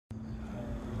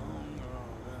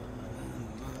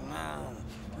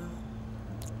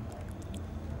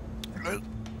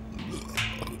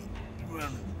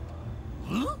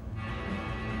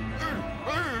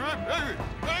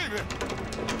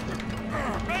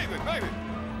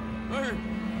baby.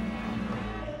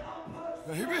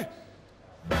 Baby.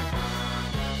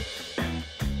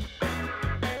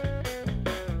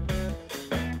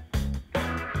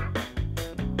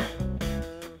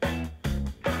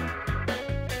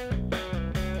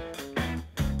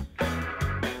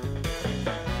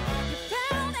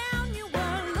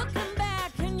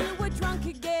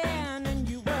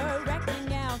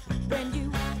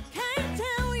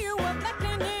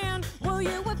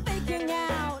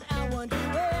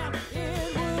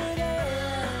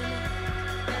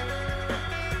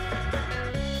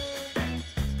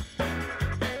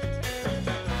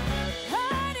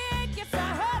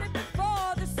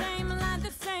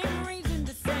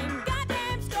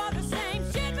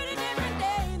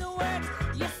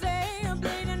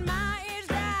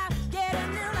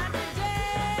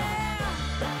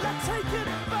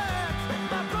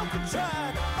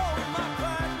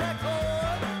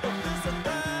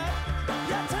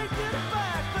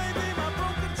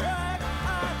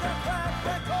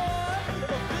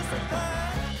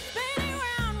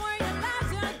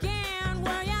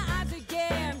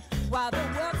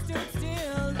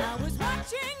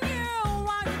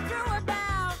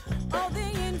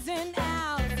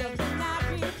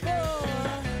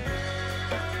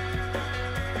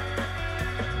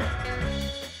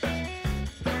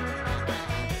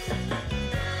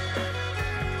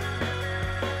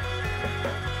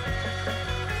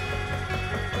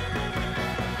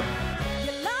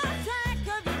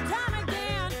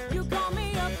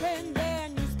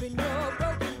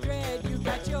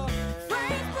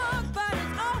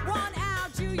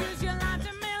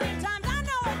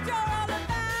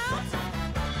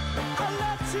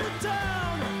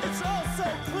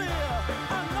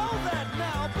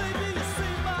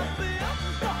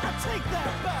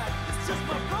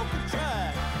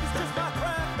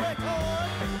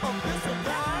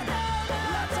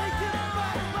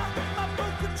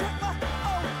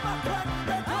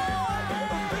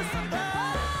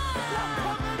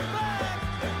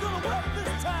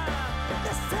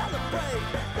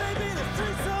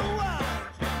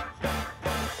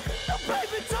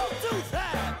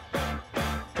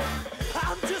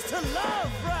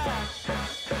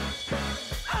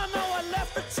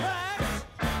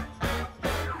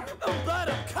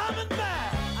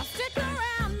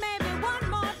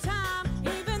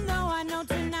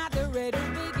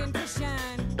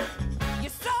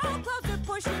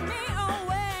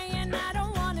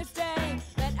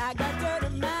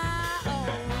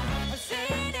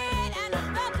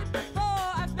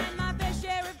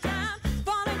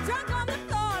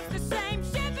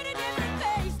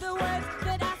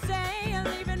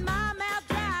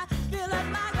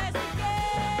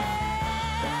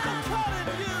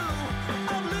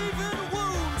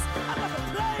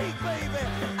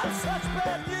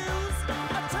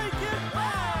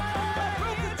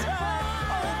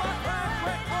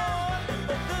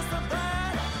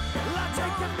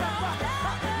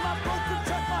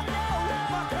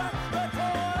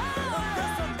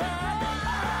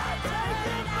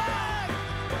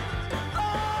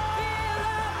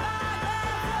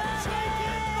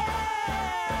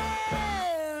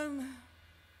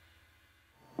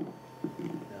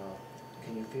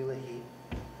 Feel the heat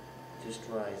just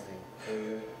rising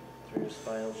through your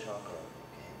spinal chakra,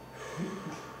 okay?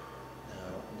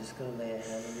 Now, I'm just going to lay a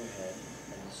hand on your head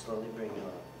and just slowly bring you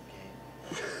up, okay?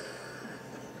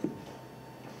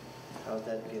 How's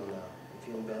that feel now? You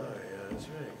feeling better? Oh, yeah, that's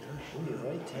very good. Ooh, you're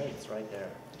very tense right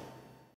there.